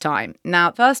first time.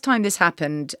 Now, first time this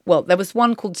happened, well, there was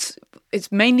one called,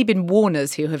 it's mainly been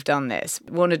Warner's who have done this,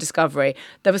 Warner Discovery.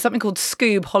 There was something called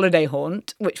Scoob Holiday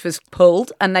Haunt, which was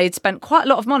pulled, and they'd spent quite a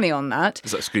lot of money on that.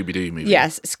 Is that a Scooby-Doo movie?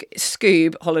 Yes,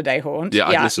 Scoob Holiday Haunt.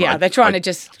 Yeah. They're trying to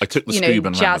just, I took the Scoob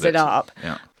and jazz it up.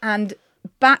 Yeah. And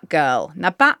Batgirl.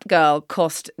 Now, Batgirl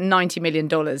cost $90 million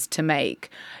to make.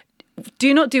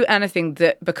 Do not do anything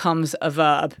that becomes a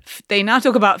verb. They now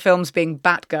talk about films being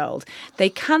Batgirled. They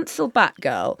cancelled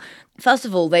Batgirl. First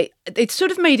of all, they'd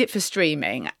sort of made it for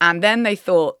streaming, and then they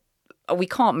thought, oh, we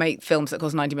can't make films that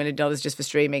cost $90 million just for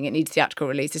streaming. It needs theatrical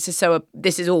release.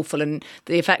 This is awful, and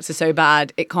the effects are so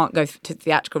bad, it can't go to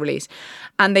theatrical release.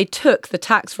 And they took the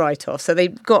tax write-off. So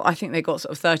I think they got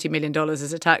sort of $30 million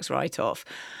as a tax write-off.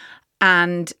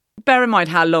 And bear in mind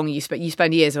how long you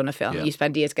spend years on a film. Yeah. You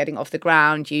spend years getting off the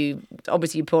ground. You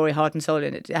pour your heart and soul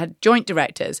in it. It had joint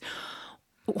directors.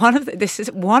 One of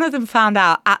them found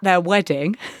out at their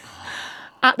wedding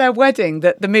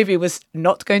that the movie was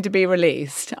not going to be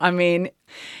released. I mean,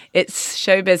 it's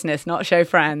show business, not show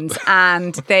friends.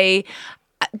 And they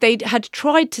had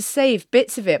tried to save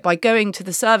bits of it by going to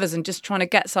the servers and just trying to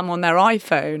get some on their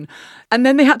iPhone. And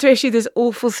then they had to issue this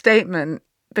awful statement,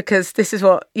 because this is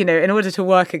what, in order to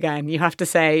work again, you have to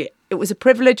say, it was a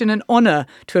privilege and an honour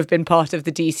to have been part of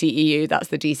the DCEU, that's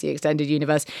the DC Extended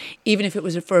Universe, even if it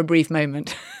was for a brief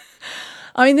moment.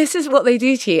 I mean, this is what they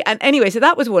do to you. And anyway, so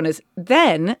that was Warner's.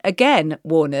 Then, again,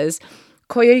 Warner's,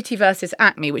 Coyote versus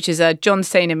Acme, which is a John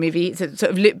Cena movie. It's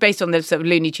sort of based on the sort of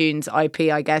Looney Tunes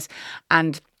IP, I guess,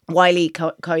 and Wile E.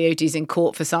 Coyote's in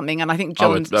court for something, and I think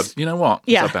John... you know what?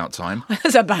 It's about time.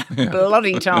 It's about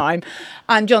bloody time.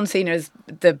 And John Cena is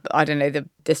the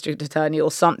district attorney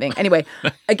or something. Anyway,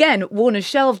 again, Warner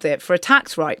shelved it for a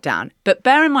tax write-down. But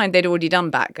bear in mind, they'd already done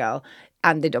Batgirl.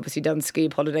 And they'd obviously done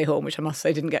Scoob, Holiday Horn, which I must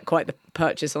say didn't get quite the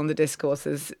purchase on the discourse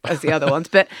as the other ones.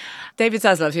 But David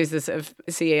Zaslav, who's the sort of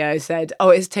CEO, said,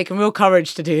 it's taken real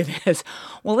courage to do this.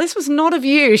 Well, this was not a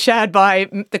view shared by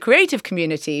the creative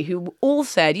community, who all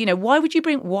said, why would you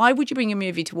bring a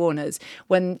movie to Warner's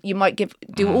when you might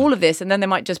do all of this and then they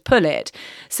might just pull it?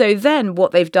 So then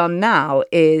what they've done now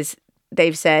is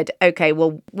they've said, okay,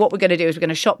 well, what we're going to do is we're going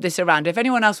to shop this around. If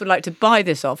anyone else would like to buy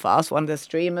this off us, one of the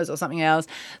streamers or something else,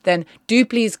 then do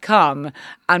please come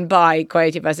and buy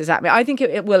Coyote vs. Acme. I think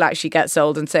it will actually get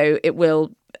sold, and so it will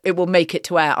make it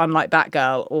to air, unlike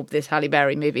Batgirl or this Halle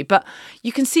Berry movie. But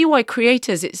you can see why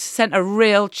creators, it's sent a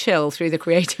real chill through the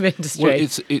creative industry. Well,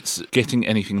 it's getting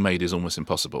anything made is almost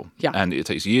impossible. Yeah. And it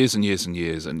takes years and years and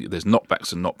years, and there's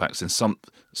knockbacks and knockbacks. And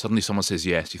suddenly someone says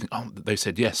yes. You think, they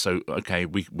said yes, so okay,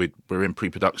 we're in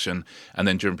pre-production, and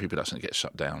then during pre-production it gets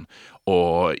shut down,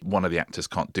 or one of the actors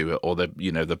can't do it, or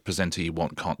the presenter you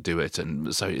want can't do it,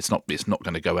 and so it's not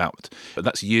going to go out. But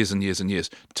that's years and years and years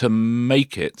to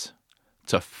make it,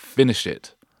 to finish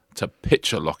it, to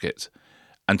picture lock it,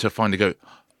 and to finally go,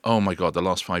 oh my God, the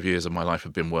last 5 years of my life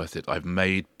have been worth it. I've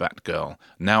made Batgirl.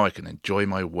 Now I can enjoy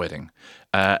my wedding.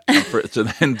 And for it to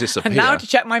then disappear. And now to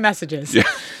check my messages.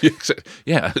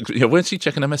 Yeah. Weren't she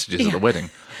checking her messages at the wedding?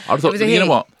 I thought, you know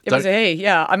what? It was a he,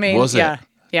 yeah. I mean, was yeah. it?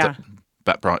 Yeah.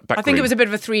 I think it was a bit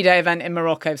of a 3-day event in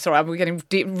Morocco. Sorry, we're getting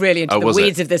really into the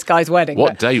weeds of this guy's wedding.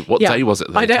 What day was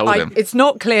it that they told him? It's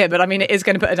not clear, but I mean, it is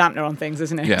going to put a dampener on things,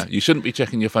 isn't it? Yeah, you shouldn't be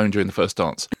checking your phone during the first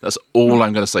dance. That's all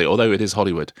I'm going to say, although it is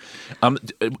Hollywood.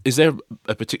 Is there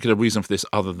a particular reason for this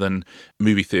other than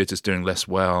movie theatres doing less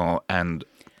well and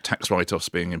tax write-offs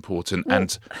being important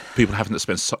and people having to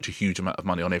spend such a huge amount of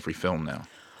money on every film now?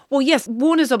 Well, yes,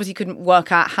 Warner's obviously couldn't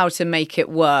work out how to make it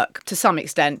work to some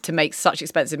extent to make such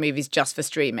expensive movies just for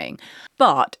streaming.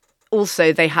 But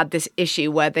also they had this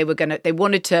issue where they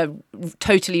wanted to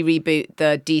totally reboot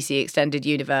the DC extended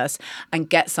universe and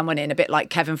get someone in, a bit like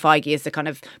Kevin Feige is the kind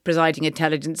of presiding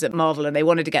intelligence at Marvel, and they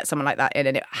wanted to get someone like that in,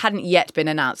 and it hadn't yet been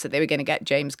announced that they were going to get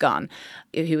James Gunn,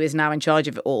 who is now in charge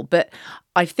of it all. But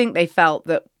I think they felt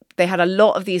that they had a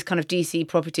lot of these kind of DC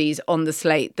properties on the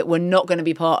slate that were not going to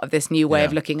be part of this new way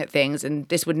of looking at things. And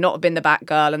this would not have been the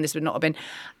Batgirl, and this would not have been.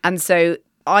 And so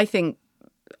I think,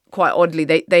 quite oddly,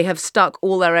 they have stuck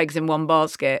all their eggs in one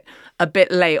basket a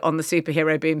bit late on the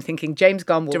superhero boom, thinking James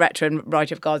Gunn, director and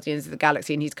writer of Guardians of the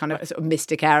Galaxy, and he's kind of a sort of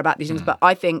mystic air about these things. But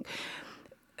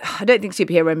I don't think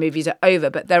superhero movies are over,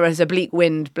 but there is a bleak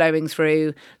wind blowing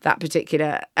through that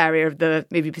particular area of the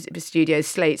movie studio's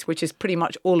slates, which is pretty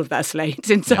much all of their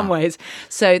slates in some ways.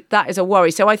 So that is a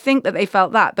worry. So I think that they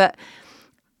felt that, but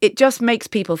it just makes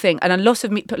people think. And a lot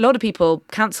of people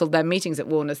cancelled their meetings at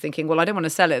Warner's thinking, well, I don't want to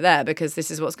sell it there because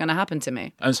this is what's going to happen to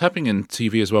me. And it's happening in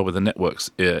TV as well with the networks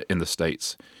in the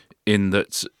States, in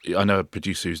that I know a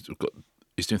producer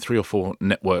he's doing 3 or 4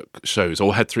 network shows,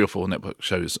 or had 3 or 4 network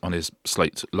shows on his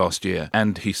slate last year.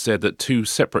 And he said that 2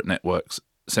 separate networks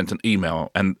sent an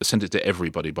email, and sent it to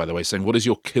everybody, by the way, saying, what is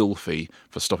your kill fee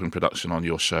for stopping production on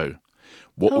your show?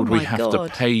 What would we have to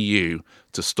pay you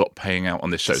to stop paying out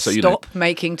on this show? Stop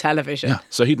making television. Yeah.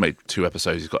 So he'd made 2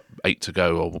 episodes. He's got 8 to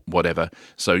go or whatever.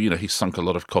 So, he sunk a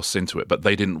lot of costs into it, but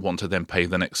they didn't want to then pay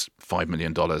the next $5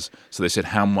 million. So they said,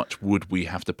 how much would we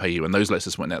have to pay you? And those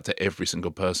letters went out to every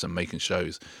single person making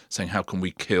shows saying, how can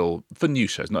we kill for new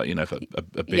shows? Not, for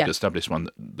a big established one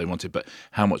that they wanted, but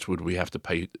how much would we have to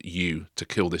pay you to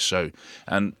kill this show?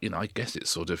 And, I guess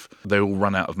it's sort of, they all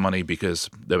run out of money because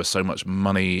there was so much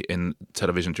money in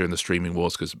television during the streaming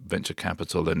wars because venture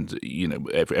capital and,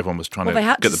 everyone was trying to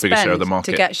get the biggest share of the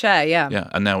market. To get share, yeah. Yeah,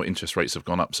 and now interest rates have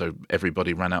gone up, so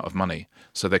everybody ran out of money.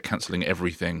 So they're cancelling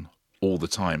everything all the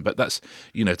time. But that's,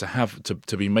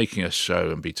 to be making a show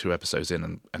and be 2 episodes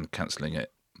in and cancelling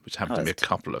it, which happened to me a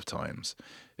couple of times,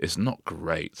 is not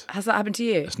great. Has that happened to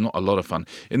you? It's not a lot of fun.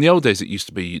 In the old days, it used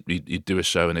to be you'd do a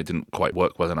show and it didn't quite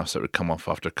work well enough, so it would come off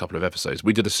after a couple of episodes.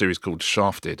 We did a series called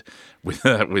Shafted, which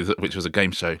was a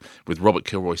game show with Robert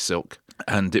Kilroy Silk,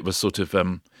 and it was sort of...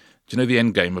 do you know the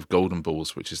end game of Golden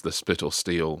Balls, which is the split or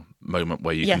steal moment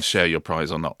where you can share your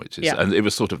prize or not? And it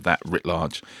was sort of that writ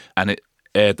large. And it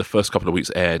aired, the first couple of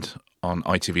weeks aired on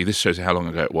ITV. This shows you how long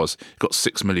ago it was. It got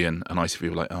 6 million, and ITV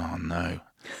were like, oh no,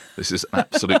 this is an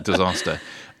absolute disaster.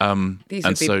 These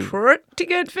would be pretty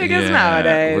good figures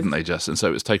nowadays. Wouldn't they just? And so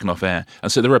it was taken off air.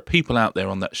 And so there are people out there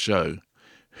on that show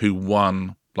who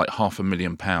won like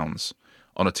 £500,000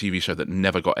 on a TV show that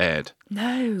never got aired.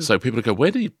 No. So people would go,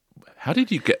 where how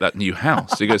did you get that new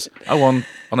house? He goes, oh, on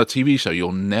a TV show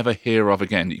you'll never hear of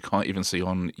again. You can't even see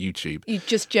on YouTube. You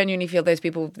just genuinely feel those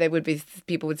people,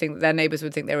 people would think, their neighbours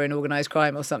would think they were in organised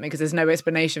crime or something because there's no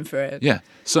explanation for it. Yeah,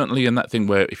 certainly in that thing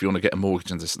where if you want to get a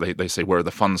mortgage and they say, where are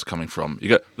the funds coming from? You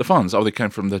go, the funds? Oh, they came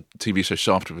from the TV show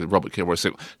Shafted with Robert Kilroy.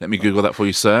 So let me Google that for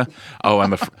you, sir. Oh,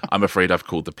 I'm afraid I've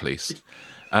called the police.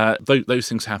 Those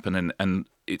things happen, and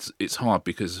it's hard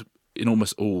because in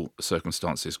almost all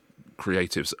circumstances,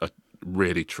 creatives are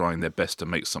really trying their best to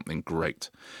make something great.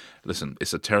 Listen,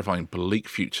 it's a terrifying, bleak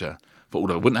future for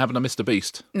all of it. Wouldn't happen to Mr.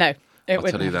 Beast. No, it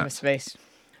wouldn't tell you have that. Mr. Beast.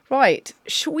 Right,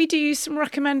 should we do some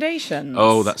recommendations?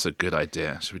 Oh, that's a good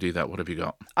idea. Should we do that? What have you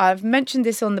got? I've mentioned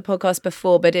this on the podcast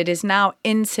before, but it is now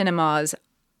in cinemas.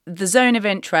 The Zone of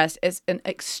Interest is an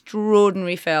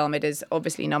extraordinary film. It is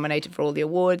obviously nominated for all the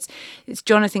awards. It's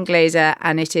Jonathan Glazer,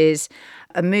 and it is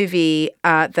a movie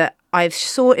that I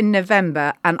saw in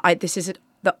November, and this is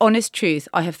the honest truth.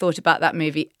 I have thought about that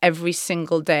movie every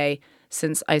single day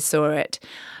since I saw it.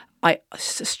 I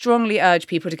strongly urge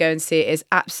people to go and see it. It's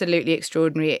absolutely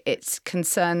extraordinary. It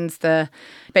concerns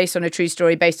based on a true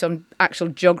story, based on actual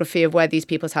geography of where these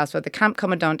people's houses were. The camp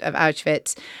commandant of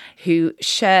Auschwitz, who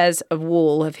shares a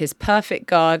wall of his perfect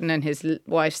garden and his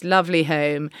wife's lovely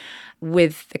home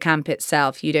with the camp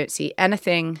itself. You don't see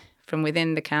anything from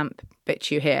within the camp, but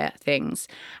you hear things.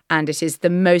 And it is the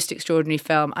most extraordinary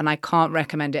film, and I can't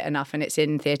recommend it enough, and it's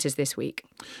in theatres this week.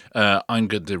 I'm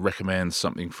going to recommend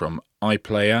something from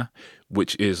iPlayer,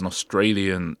 which is an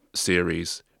Australian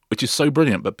series, which is so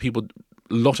brilliant, but a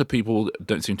lot of people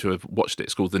don't seem to have watched it.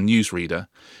 It's called The Newsreader,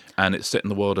 and it's set in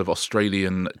the world of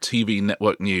Australian TV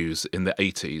network news in the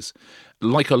 80s.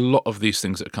 Like a lot of these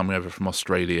things that are coming over from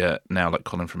Australia now, like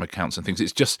Colin from Accounts and things,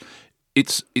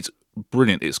 it's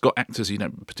brilliant. It's got actors you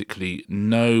don't particularly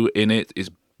know in it.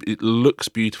 It looks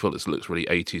beautiful. It looks really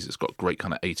 80s. It's got great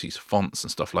kind of 80s fonts and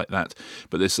stuff like that.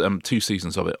 But there's 2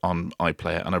 seasons of it on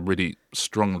iPlayer, and I really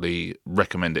strongly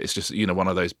recommend it. It's just, one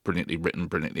of those brilliantly written,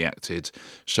 brilliantly acted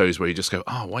shows where you just go,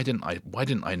 oh, why didn't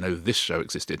I know this show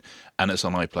existed? And it's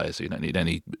on iPlayer, so you don't need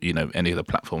any other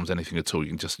platforms, anything at all. You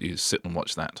can just sit and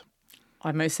watch that.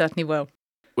 I most certainly will.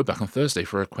 We're back on Thursday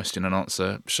for a question and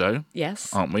answer show.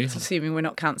 Yes. Aren't we? Assuming we're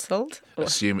not cancelled. Or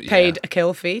Assuming, paid a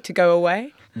kill fee to go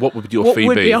away. What would your fee be?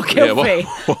 What would be our kill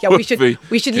fee?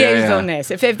 We should liaise on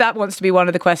this. If that wants to be one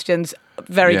of the questions,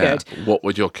 very good. What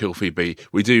would your kill fee be?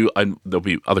 We do, and there'll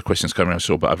be other questions coming, I'm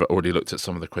sure, but I've already looked at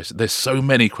some of the questions. There's so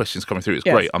many questions coming through. It's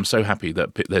great. I'm so happy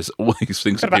that there's all these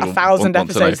things that people want to know. About 1,000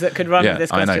 episodes that could run with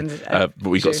this question. I know. But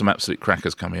we've got some absolute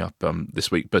crackers coming up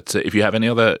this week. But if you have any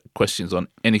other questions on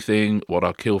anything, what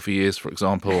our kill fee is, for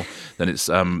example, then it's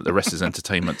the rest is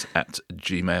entertainment at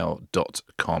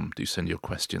gmail.com. Do send your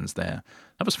questions there.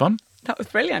 That was fun. That was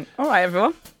brilliant. All right,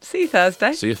 everyone. See you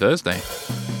Thursday. See you Thursday.